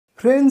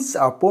Friends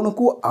आपण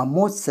को आम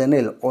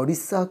चैनल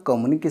ओडिशा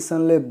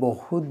कम्युनिकेशन ले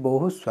बहुत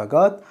बहुत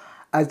स्वागत।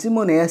 आज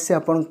मुझे आसी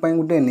आपण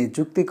गोटे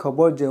निजुक्ति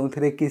खबर जो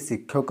थे कि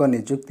शिक्षक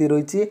निजुक्ति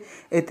रही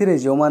है।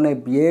 जो मैंने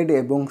B.Ed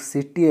एवं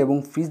CT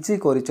एवं PG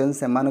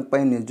कर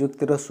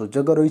निजुक्तिर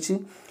सुजोग रही।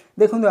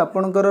 देखो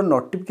आपणकर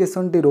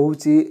notification T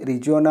रोची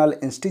regional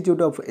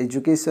institute of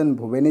education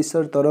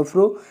Bhubaneswar तरफ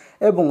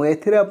एवं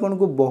एथिरे आपन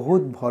को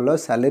बहुत भल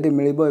सैलरी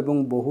मिलिबो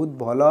एवं बहुत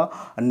भल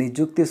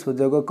निजुक्ति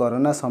सुजोग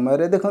कोरोना समय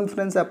रे। देखो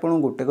फ्रेंड्स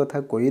आपन गोटे कथा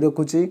कही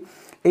रखुची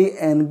ए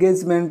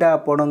एंगेजमेंट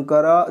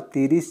आपणकर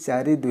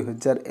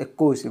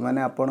 30/4/2021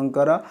 माने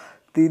आपणकर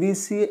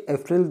 30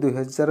 एप्रिल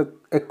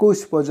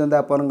 2021 पर्यंत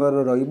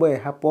आपणकर रहिबो।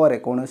 एहा पर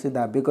कोनोसी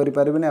दाबी करि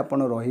परिबेनी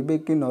आपन रहिबे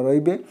कि न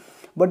रहिबे,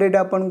 बट एटा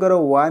आपणकर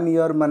 1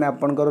 ईयर माने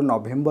आपणकर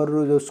नवेम्बर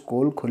रो जो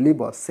स्कूल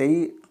खोलिबो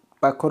सेही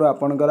पाखर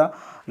आपणकर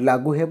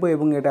लागू हेबो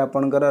एवं एटा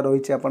आपणकर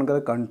रहिछि आपणकर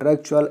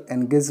कॉन्ट्रैक्चुअल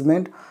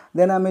एंगेजमेंट।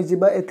 देन आमे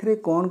जिबा एथिरे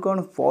कोन कोन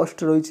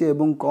पोस्ट रहिछि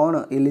एवं कोन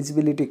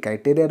एलिजिबिलिटी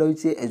क्राइटेरिया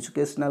रहिछि,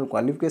 एजुकेशनल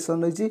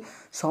क्वालिफिकेशन रहिछि,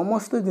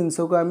 समस्त जिंस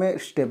को आमे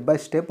स्टेप बाय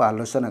स्टेप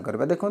आलोचना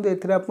करबा। देखो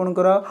एथिरे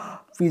आपणकर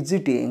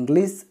पीजीटी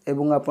इंग्लिश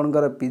एवं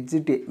आपणकर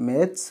PGT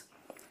maths,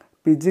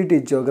 PGT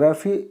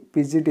geography,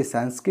 PGT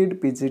Sanskrit,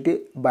 PGT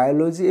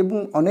biology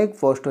एवं अनेक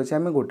पोस्ट अच्छे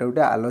आम गोटे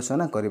गोटे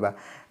आलोचना करवा।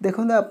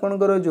 देखो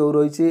आपणकर जो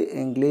रही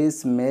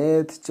इंग्लिश,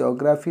 मैथ,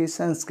 जियोग्राफी,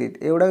 संस्कृत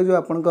एगुड़ा जो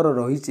आपणकर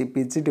रही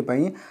पीजीटी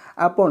पई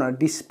आपण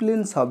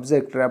डिसिप्लिन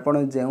सब्जेक्ट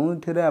आपन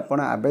जो आपन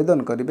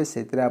आवेदन करेंगे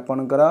से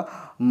आपणकर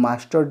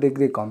मास्टर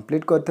डिग्री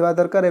कंप्लीट करथिबा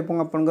दरकार एवं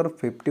आपणकर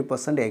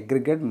 50%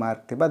 एग्रीगेट मार्क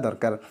थिबा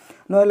दरकार।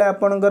 नहले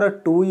आपणकर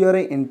 2 year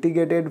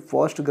integrated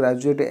post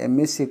graduate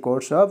MSc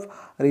course of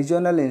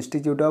regional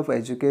institute of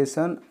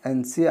education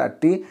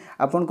NCRT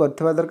आपन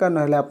करथिबा दरकार।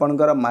 नहले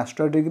आपणकर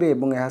मास्टर डिग्री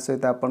एवं यह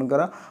सहित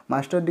आपणकर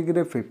मास्टर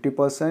डिग्री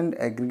 50%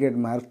 एग्रीगेट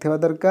मार्क थिबा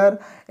दरकार।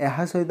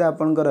 यह सहित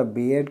आपणकर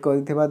B.Ed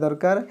करथिबा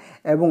दरकार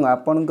एवं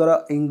आपणकर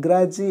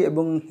इंग्राजी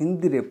एवं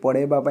हिंदी रे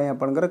पढ़ेबा पई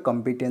आपणकर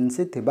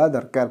कॉम्पिटेंसी थिबा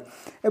दरकार।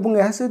 एवं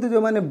यह सहित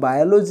जो माने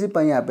बायोलॉजी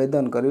पई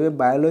आवेदन करिवे,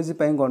 बायोलॉजी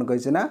पई कोन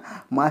कहिছে ना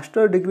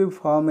master degree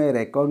from A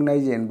recognised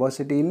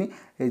university in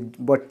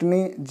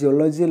botany,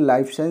 geology,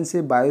 life science,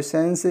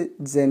 bioscience,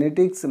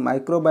 genetics,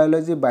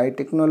 microbiology,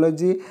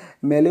 biotechnology,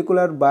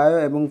 molecular bio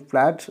एवं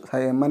फ्लैट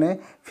माने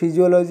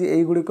फिजियोलॉजी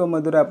एगुड़िक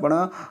मध्य आपण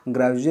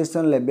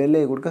ग्रेजुएशन लेवल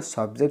एगुड़िक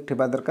सब्जेक्ट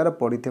थिबा दरकार,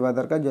 पढ़िथिबा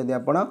दरकार। जदि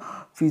आपण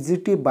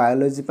पीजीटी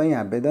बायोलॉजी पई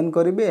आवेदन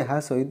करिवे एहा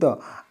सहित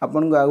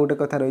आपण को आ गोटे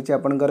कथा रही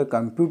आपणकर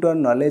कंप्यूटर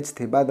नॉलेज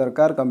थिबा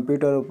दरकार,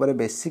 कंप्यूटर ऊपर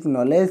बेसिक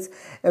नॉलेज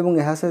एवं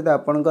एहा सहित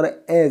आपणकर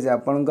एज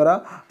आपणकर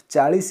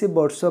 40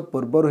 वर्ष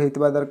पूर्वर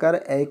होइतबा दरकार।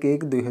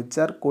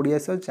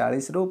 1/1/2020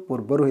 40 रो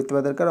पूर्वर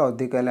होइतबा दरकार,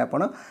 अधिक हेले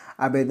आपण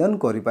आवेदन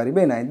करि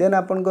परिबे नै। देन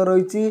आपणकर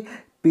रही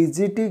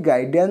पीजीटी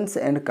गाइडेंस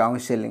एंड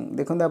काउंसलिंग।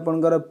 देखो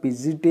आपणकर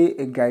पीजीटी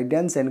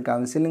गाइडेंस एंड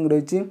काउंसलिंग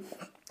रही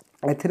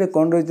एथिरे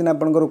कोन रही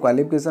आपणकर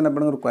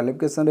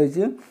क्वालिफिकेशन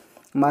रही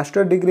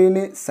master degree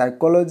in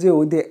psychology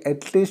with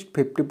at least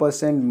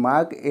 50%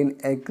 mark in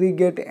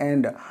aggregate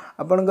and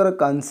आपणकर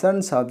कंसर्न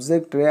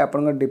सब्जेक्ट रे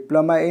आपणकर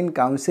डिप्लोमा इन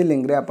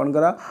काउंसलिंग रे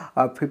आपणकर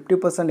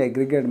 50%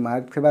 एग्रीगेट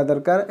मार्क थिबा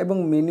दरकार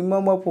एवं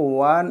minimum of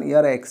 1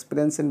 year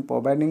experience in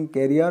providing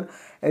career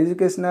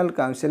educational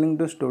counselling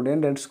to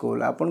student and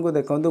school. आपन को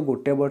देखो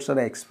गोटे वर्षर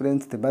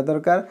एक्सपीरियंस थिबा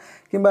दरकार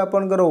किंबा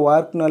आपणकर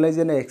work knowledge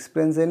and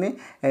experience in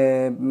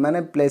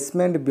माने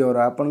प्लेसमेंट ब्यूरो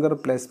आपणकर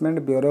प्लेसमेंट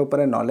ब्यूरो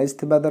ऊपर नॉलेज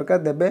थिबा दरकार।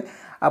 देबे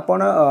आपण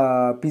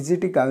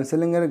पीजीटी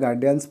काउंसलिंग एंड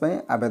गाइडेंस पई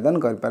आवेदन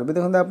कर पारबे।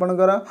 देखो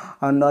आपणकर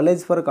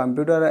नॉलेज फॉर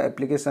कंप्यूटर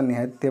एप्लिकेशन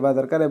निहाती थिबा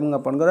दरकार एवं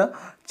आपणकर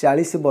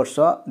 40 वर्ष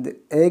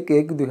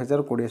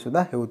 1/1/2020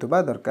 सुधा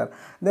हेउथबा दरकार।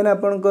 देन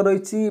आपणकर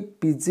रही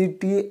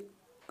PGT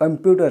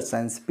computer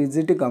science,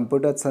 PGT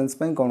computer science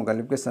पई कोन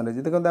क्वालिफिकेशन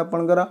रही देखो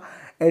आपणकर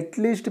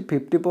at least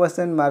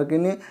 50% mark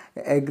in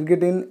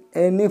aggregate in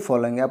any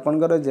following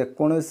आपणकर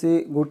जेकोसी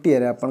गोटे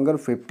रे आपणकर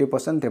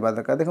 50% थिबा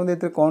दरकार। देखो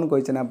एते कोन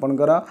कहिछन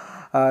आपणकर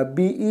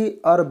BE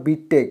और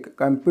B.Tech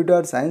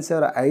कंप्यूटर साइंस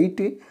और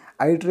IT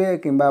रे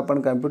किंबा अपन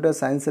कंप्यूटर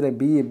साइंस रे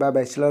BE बा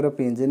बैचलर ऑफ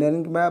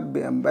इंजीनियरिंग बा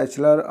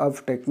बैचलर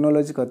ऑफ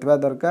टेक्नोलॉजी करथिबा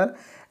दरकार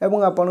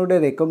एवं आपन गोटे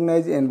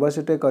रिकॉग्नाइज्ड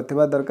यूनिवर्सिटी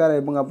करथिबा दरकार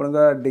एवं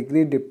आपनकर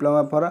degree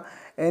diploma for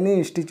any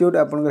institute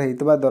आपनकर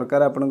हेतबा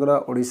दरकार आपनकर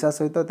ओडिशा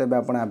सहित तेबे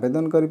आपन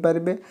आवेदन करि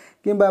पारिबे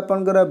किंबा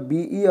आपनकर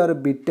BE और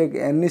B.Tech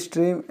any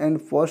stream and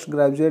post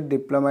graduate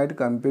diploma in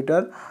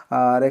computer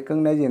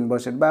recognised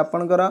university बा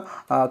आपनकर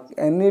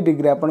एनी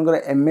डिग्री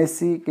आपनकर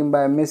MSc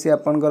किंबा MSc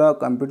आपनकर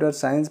कंप्यूटर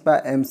साइंस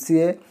बा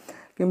MCA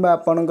किंबा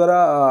आपणकर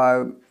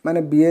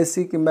माने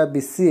BSc किंबा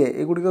BCA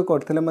एगुड़िक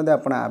करथिले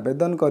आपण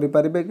आवेदन करि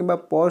परिबे किंबा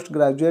post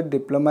graduate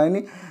diploma in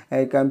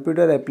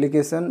computer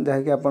application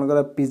जहाँकि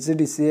आपणकर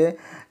PGDCA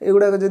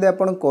एगुड़ाक जदि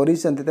आपण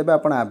करिसेंती तेबे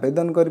आपण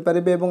आवेदन करि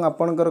परिबे एवं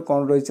आपणकर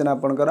कोन रहिछन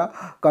आपणकर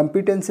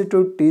competency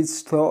to teach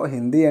throw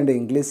Hindi and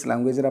English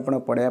language रे आपण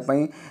पढिया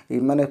पई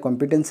माने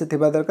कॉम्पिटेंसी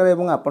थिबा दरकार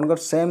एवं आपणकर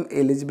सेम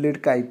एलिजिबिलिटी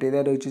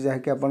क्राइटेरिया रहिछि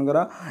जहाँकि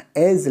आपणकर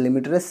एज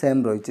लिमिट रे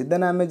सेम रहिछि।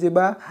 देन आमे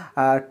जिबा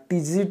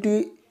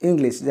TGT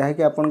इंग्लिश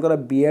जहाँकि आपणकर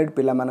B.Ed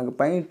पिला मानक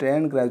पई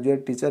ट्रेन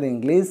ग्रेजुएट टीचर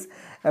इंग्लिश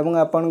एवं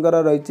आपणकर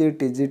रही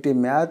TGT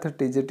math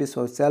TGT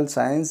social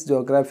science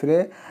geography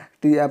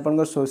रे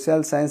आपणकर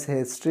सोशल साइंस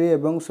हिस्ट्री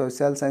एवं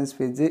सोशल साइंस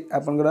फिजिक्स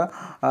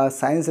आपणकर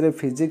साइंस रे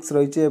फिजिक्स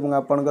रही एवं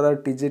आपणकर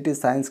टीजीटी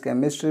साइंस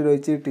केमिस्ट्री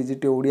रही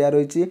टीजीटी ओडिया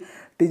रही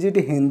टीजीटी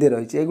हिंदी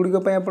रही एगुड़िक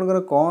आपंकर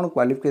कौन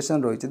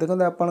क्वालिफिकेशन रही देखो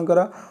आपंकर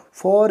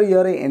 4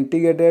 year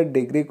integrated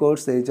degree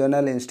course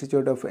regional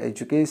institute of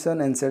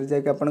education and set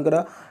जाके आपंकर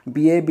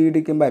बीए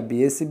बीएड कि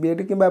बीएससी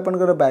बीएड कि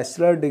आपंकर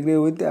बैचलर डिग्री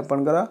विथ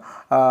आपंकर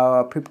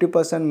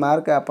 50%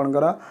 मार्क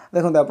आपंकर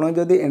देखो आप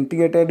जब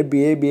इंटीग्रेटेड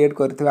बीए बीएड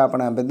करते आप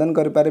आवेदन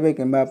करेंगे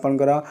कि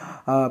आपंकर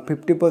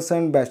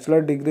 50%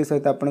 बैचलर डिग्री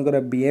सहित आपंकर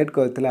बीएड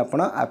करते आप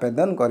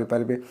आवेदन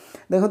करेंगे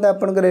देखो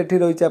आपंकर ये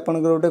रही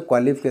आपंकर गोटे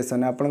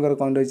क्वालिफिकेशन आपंकर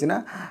कौन रही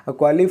ना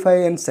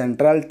qualify in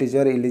central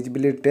teacher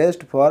eligibility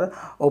test for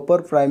upper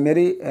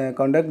primary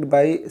conduct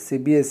by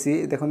CBSE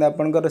देखो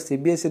आपंकर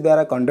CBSE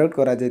द्वारा कंडक्ट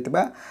करा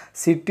जाइतबा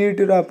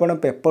CTET रो आपण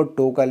पेपर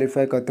 2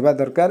 क्वालिफाई करथिबा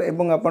दरकार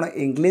एवं आपण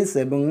इंग्लिश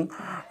एवं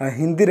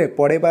हिंदी रे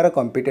पढ़ेबार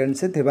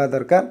कॉम्पिटेंसी थिबा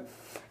दरकार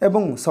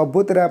एवं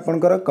सबुतरे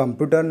आपंकर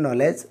कंप्यूटर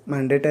नॉलेज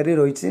मैंडेटरी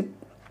रही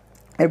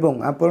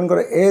एवं आपंकर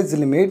एज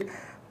लिमिट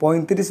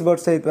 35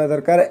 वर्ष होता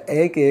दरकार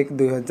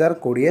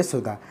 1/1/2020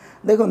 सुधा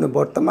देखो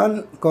बर्तमान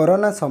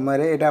कोरोना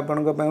समय ये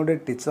आपण गोटे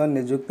टीचर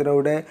नियुक्तिर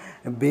गोटे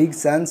बिग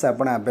चांस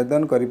आप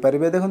आवेदन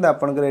करेंगे देखो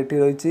आपंकर ये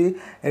रही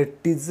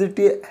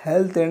TGT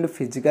health and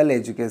physical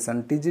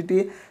education TGT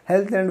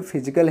health and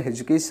physical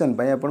education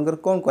आपंकर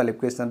कौन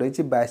क्वालिफिकेशन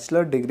रही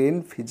bachelor degree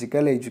in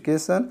physical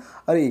education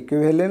और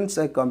equivalence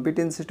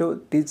competency to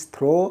teach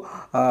throw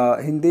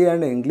Hindi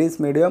and English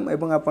medium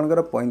एवं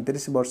आपंकर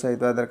 35 वर्ष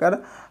होता दरकार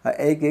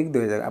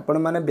 1/1/2020 आपण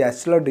मैंने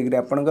बैचलर डिग्री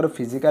आपंकर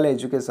फिजिकल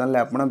एजुकेशन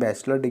आप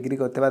बैचलर डिग्री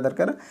करते दरकार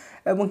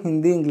एवं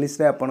हिंदी इंग्लिश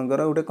रे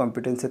आपंकर गोटे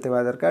कॉम्पिटेंसी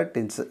थिबा दरकार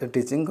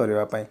टीचिंग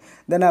करबा पई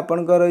देन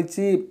आपंकर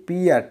रही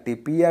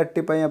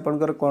पीआरटी पई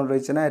आपंकर कोन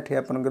रही ना एठी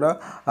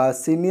आपंकर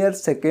senior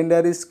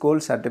secondary school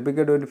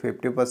certificate with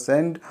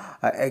 50%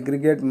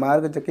 aggregate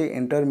mark जके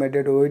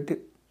इंटरमीडिएट विथ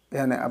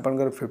यानी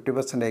आपंकर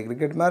 50%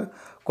 aggregate mark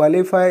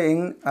qualify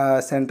in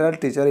central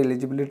teacher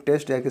eligibility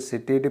test जैसे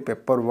CTET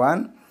पेपर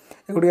 1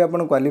 एगुड़ी आप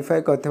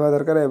क्वालिफाई करथिबा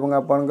दरकार एवं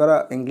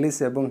आपंकर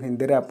इंग्लिश एवं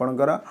हिंदी रे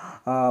आपंकर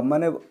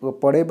माने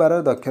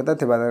पढ़ेबार दक्षता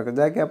थिबा दरकार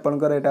जहाँकि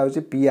आपंकर एटा होची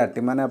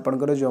पीआरटी माने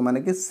आपंकर जो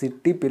माने कि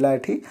सिटी पिला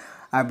एठी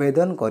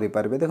आवेदन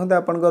करेंगे देखते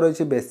आपंकर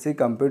रही basic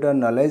computer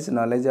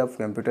knowledge of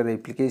computer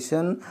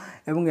application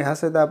एवं यह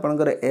सहित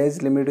आपंकर एज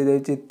लिमिट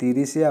रही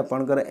 30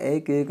 आपंकर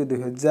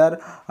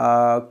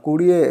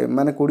 1/1/2020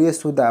 माने 20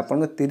 सुधा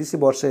आपंकर 30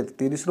 वर्ष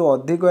 30 रु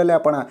अधिक हेल्ले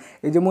आप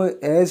जो मुझे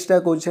एजटा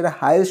कौन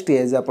हाएस्ट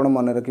एज आप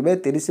मन रखिए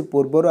 30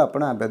 पूर्व आप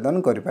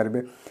आवेदन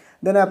करेंगे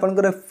देन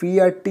आपंकर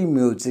पीआरटी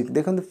म्यूजिक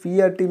देखो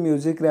पीआरटी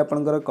म्यूजिक रे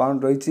आपंकर कौन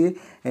रही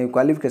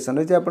क्वालिफिकेशन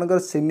रही आपंकर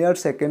senior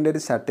secondary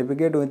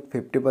certificate with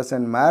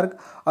 50% mark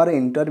और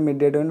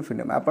इंटरमीडिएट इन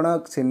फिल्म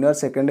आप सीनियर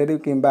सेकेंडरी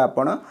किंबा आप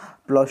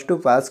 +2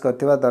 पास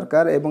करथिबा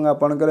दरकार एवं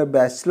आपंकर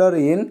बैचलर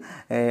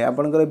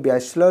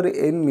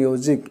इन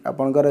म्यूजिक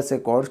आपंकर से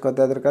कोर्स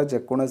करथिबा दरकार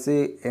जेकोसी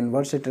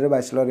यूनिवर्सिटी रे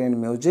बैचलर इन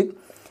म्यूजिक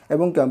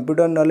एवं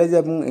कंप्यूटर नॉलेज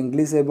एवं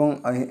इंग्लिश एवं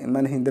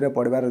माने हिंदी रे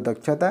पढ़बार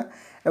दक्षता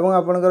एवं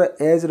आपंकर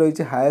एज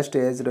रही हाएस्ट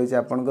एज रही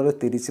आपंकर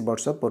 30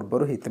 वर्ष पूर्व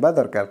होता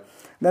दरकार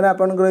देन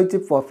आपंकर रही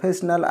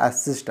प्रोफेशनल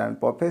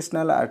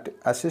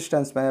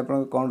असिस्टेंस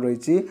कौन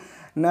रही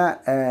ना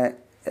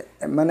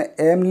माने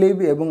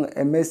एम.लिब एवं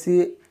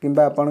एमएससी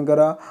किंबा आपंकर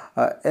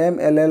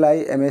MLLI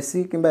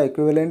MSc किंबा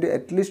इक्विवेलेंट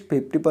एटलिस्ट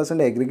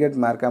 50% एग्रीगेट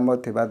मार्क आम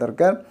थिबा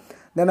दरकार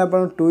देन आप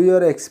 2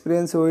 ईयर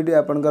एक्सपीरियंस होइडी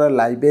आपनकर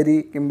लाइब्रेरी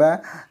किंबा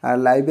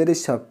लाइब्रेरी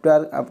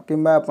सॉफ्टवेयर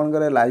किंबा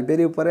आपनकर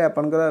लाइब्रेरी ऊपर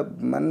आपनकर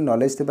मान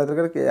नॉलेज थिबा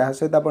दरकार कि या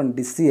सहित आपन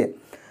DCA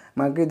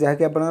माके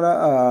जहाँकि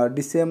आपनकर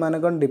DCA मान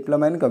कौन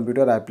डिप्लोमा इन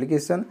कंप्यूटर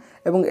एप्लिकेशन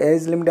एवं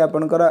एज लिमिट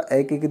आपनकर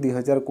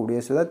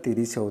 1/1/2020 सुधा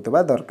 30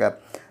 होता दरकार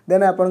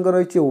देन आपनकर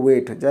रही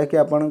वेट जहाँकि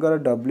आपनकर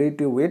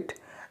WT वेट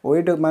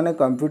माने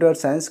कंप्यूटर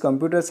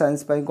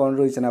साइंस पाई कौन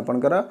रही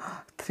आपनकर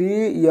 3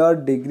 year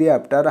degree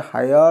after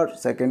higher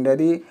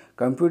secondary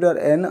computer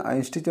an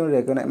institute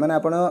recognise माने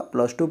आपण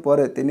 +2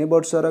 पर 3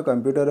 वर्षर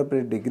कंप्यूटर पर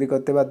डिग्री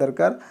करते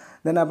दरकार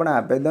देन आप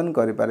आवेदन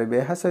करेंगे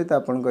यह सहित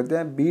आपन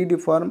कहते बीड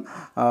फॉर्म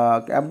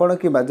आपण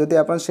कि जदि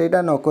आप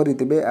सेटा न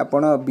करिथिबे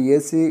आपण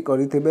बीएससी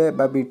करिथिबे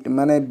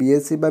माने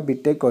बीएससी बा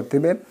बीटेक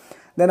करथिबे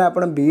देन आप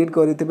बीएड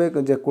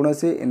करेंगे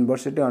जेकोसी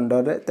यूनिवर्सिटी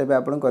अंडर रे तेबे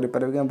आपण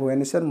करेंगे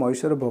भुवनेश्वर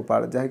मैसूर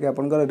भोपाल जहाँकि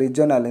आपंकर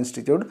रीजनल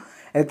इंस्टीट्यूट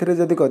एथिरे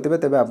जदि करते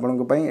तेबे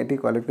आपण ये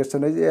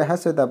क्वालिफिकेशन रही है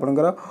सहित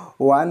आपंकर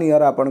 1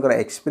 ईयर आपंकर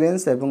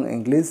एक्सपीरियंस एवं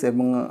इंग्लिश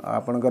एवं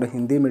आपंकर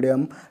हिंदी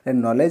मीडियम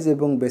नॉलेज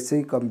एवं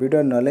बेसिक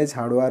कंप्यूटर नॉलेज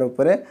हार्डवेयर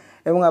उपरे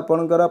एवं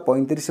आपंकर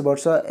 35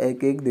 वर्ष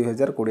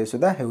 1/1/2020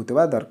 सुधा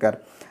होता दरकार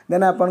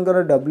देन आपंकर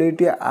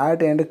WT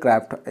आर्ट एंड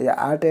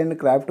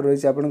क्राफ्ट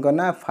रही आपंकर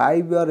ना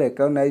 5 year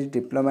recognise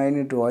diploma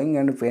in drawing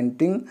and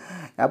painting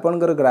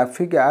आपंकर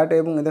ग्राफिक आर्ट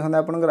एवं देखते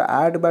आपंकर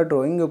आर्ट बा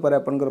ड्राइंग उपर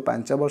आपंकर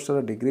 5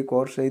 वर्षर डिग्री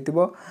कोर्स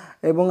होइतिबो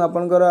एवं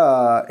आपंकर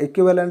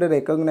इक्विवेलेंट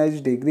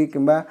रिकग्नाइज डिग्री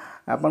किंबा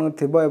आपन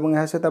थिबो एवं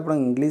यह सहित आप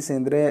इंग्लिश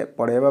हिंदी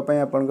पढ़ाइबा पई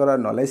आपनकर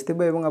नॉलेज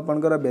थिबो एवं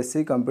आपनकर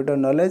बेसिक कंप्यूटर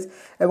नॉलेज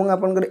एवं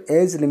आपनकर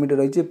एज लिमिट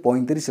रही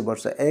 35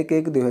 वर्ष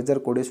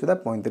 1/1/2020 सुधा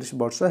 35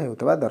 वर्ष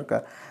होता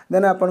दरकार।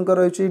 देन आपंकर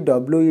रही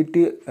WET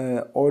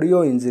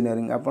ऑडियो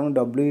इंजीनियरिंग आपन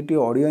WET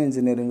ऑडियो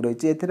इंजीनियरिंग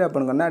रही एथिरे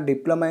आपन ना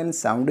diploma in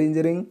sound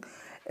engineering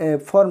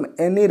from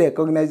any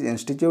recognized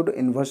institute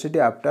university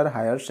after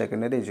higher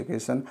secondary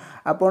education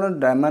आपन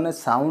माने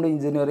साउंड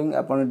इंजीनियरिंग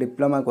आपन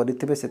डिप्लोमा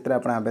करिथिबे सेतरे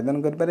आपन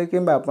आवेदन करि पारे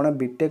किबा आपन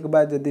बीटेक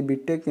बा जदि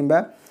बीटेक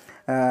किबा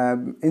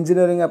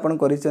इंजीनियरिंग आपन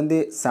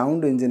करिसेंती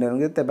साउंड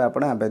इंजीनियरिंग तेबे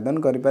आपन आवेदन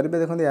करि पारिबे।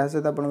 देखंतु या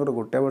सहित आपन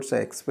गोटे वर्ष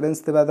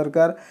एक्सपीरियंस थिबा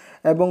दरकार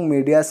एवं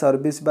मीडिया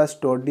सर्विस बा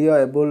स्टूडियो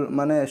एबल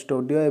माने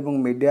स्टूडियो एवं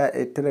मीडिया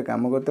एथिरे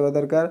काम करथिबा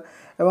दरकार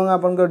एवं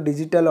आपन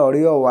digital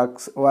audio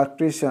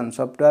workstation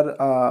software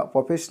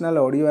professional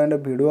audio and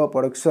video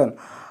production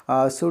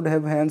should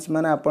have hands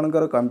माने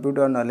आपनकर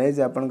कंप्यूटर नॉलेज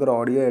आपनकर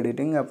ऑडियो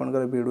एडिटिंग आपनकर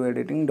वीडियो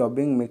एडिटिंग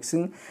डबिंग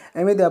मिक्सिंग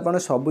एमिति आपन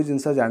सब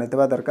जिंस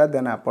जानितबा दरकार।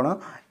 देन आपन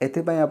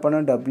एथि पई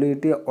आपन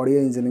WET ऑडियो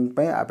इंजीनियरिंग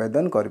पई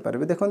आवेदन करि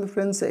पारिबे। देखंतु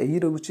फ्रेंड्स एही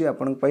रहउची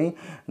आपन पई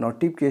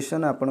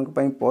नोटिफिकेशन आपन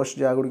पई पोस्ट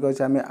जा गुडी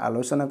अछि आमे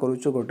आलोचना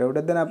करूछु गोटे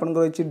गोटे। देन आपन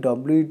रहिछि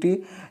WET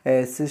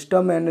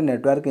system and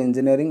network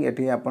engineering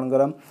एठी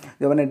आपनकर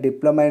जे माने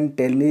डिप्लोमा इन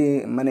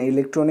टेली माने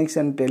इलेक्ट्रॉनिक्स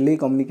एंड टेली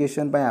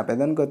कम्युनिकेशन पई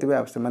आवेदन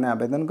करथिबे से माने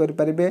आवेदन करि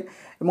पारिबे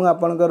एवं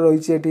आपनकर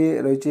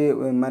रही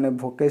माने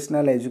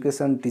vocational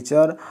education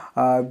teacher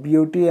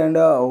beauty and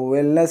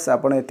wellness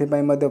आपन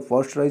एथिपाई मध्ये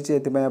पोस्ट रही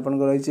एथिपाई आपन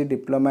रही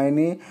डिप्लोमा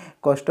इन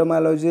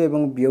कस्टमोलॉजी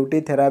एवं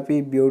beauty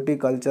therapy beauty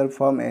culture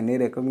from any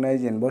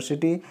recognised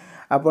university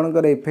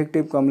आपनकर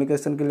इफेक्टिव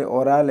कम्युनिकेशन के लिए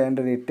ओरल एंड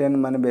रिटेन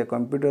माने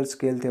कंप्यूटर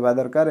स्किल थिबा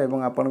दरकार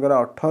एवं आपनकर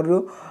 18 रु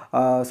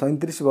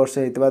 37 वर्ष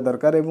हेतबा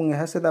दरकार एवं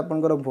यह सहित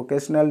आपनकर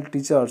वोकेशनल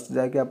टीचर्स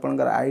जाकि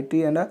आपनकर IT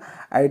एंड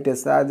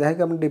ITS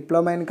जाकि अपन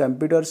diploma in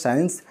computer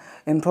science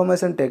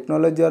information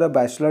technology और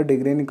bachelor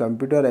degree in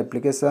computer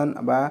application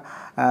बा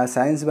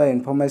साइंस बा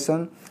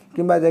इनफॉरमेशन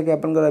किंबा जाकि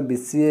आपनकर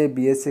BCA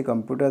BSc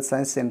computer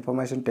science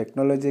information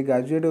technology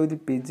graduate with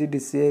PG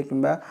DCA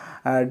किंबा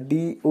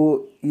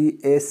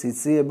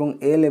DOEACC एवं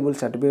A लेवल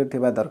सर्टिफिकेट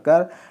थिबा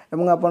दरकार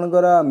एवं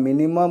आपनकर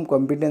मिनिमम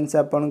कॉम्पिटेंस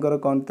आपनकर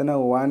कोनतेना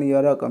 1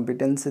 ईयर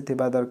कॉम्पिटेंस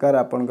थिबा दरकार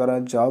आपनकर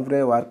जॉब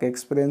रे वर्क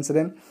एक्सपीरियंस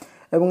रे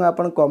एवं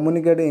आपन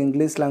कम्युनिकेट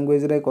इंग्लिश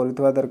लैंग्वेज रे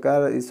करथवा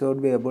दरकार ई should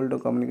be able to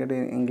communicate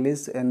in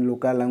English and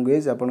local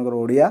language आपनकर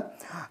ओडिया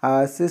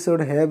सी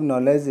should have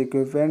knowledge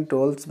equipment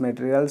tools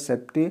material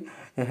safety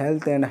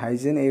health and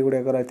hygiene ए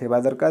गुडा कर थिबा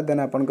दरकार। देन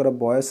आपनकर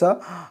बयस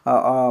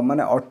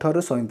माने 18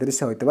 रु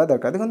 37 होइतबा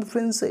दरकार। देखन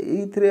फ्रेंड्स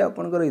एथिरे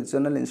आपनकर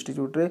रीजनल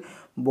इंस्टीट्यूट रे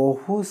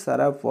बहुत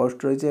सारा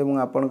पोस्ट रही एवं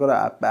आपनकर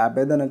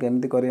आवेदन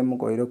केमति करिए म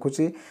कहि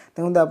रखुची।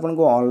 देखन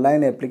आपनको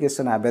ऑनलाइन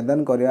एप्लिकेशन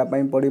आवेदन करिया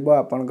पई पड़िबो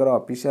आपनकर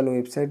ऑफिशियल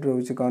वेबसाइट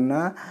रहउची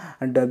कोना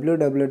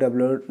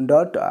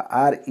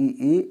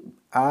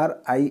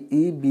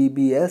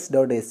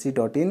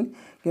www.riebbs.ac.in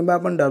किंबा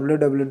अपन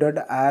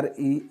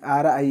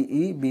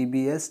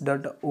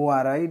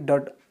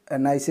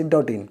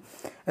www.riebbs.ori.nic.in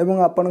एवं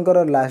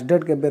आपनकर लास्ट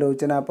डेट केबे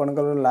रहउचे ना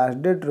आपनकर लास्ट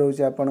डेट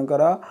रहउचे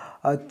आपनकर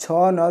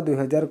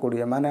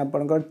 6/9/2020 माने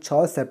आपनकर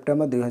 6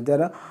 सेप्टेम्बर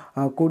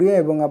 2020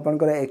 एवं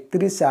आपनकर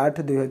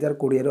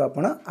 31/8/2020 रो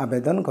आपण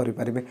आवेदन करि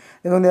परिबे।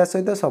 देखन या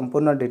सहित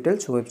संपूर्ण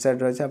डिटेल्स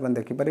वेबसाइट रहचे आपण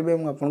देखि परिबे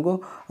एवं आपनको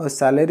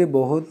सैलरी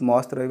बहुत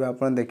मस्त रहबा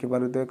आपण देखि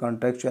पारुते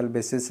कॉन्ट्रैक्चुअल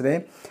बेसिस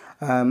रे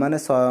माने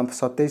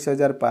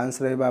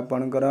 27,500 रहबा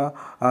आपनकर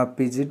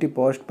PGT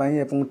पोस्ट पई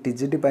एवं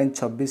TGT पई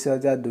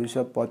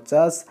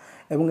 26,250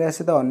 एवं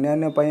ऐसे तो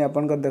अन्य पई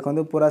आपनकर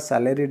देखंतु पूरा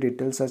सैलरी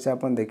डिटेल्स अछि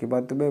आपण देखि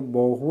पातबे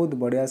बहुत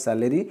बढ़िया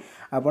सैलरी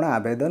आपण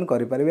आवेदन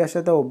करि परिबे।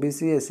 ऐसे तो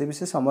OBC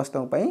SCBC समस्त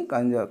पई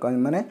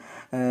माने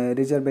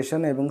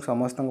रिजर्वेशन एवं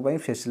समस्त पई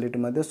फैसिलिटी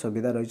मध्ये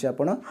सुविधा रहिछि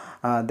आपण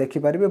देखि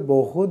परिबे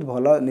बहुत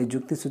भलो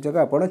नियुक्ति सूचक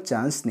आपण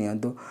चांस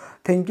नियंतु।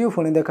 थैंक यू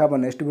पुणी देखा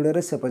नेक्स्ट वीडियो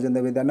रे से पर्यंत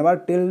धन्यवाद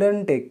till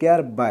then take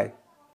care bye.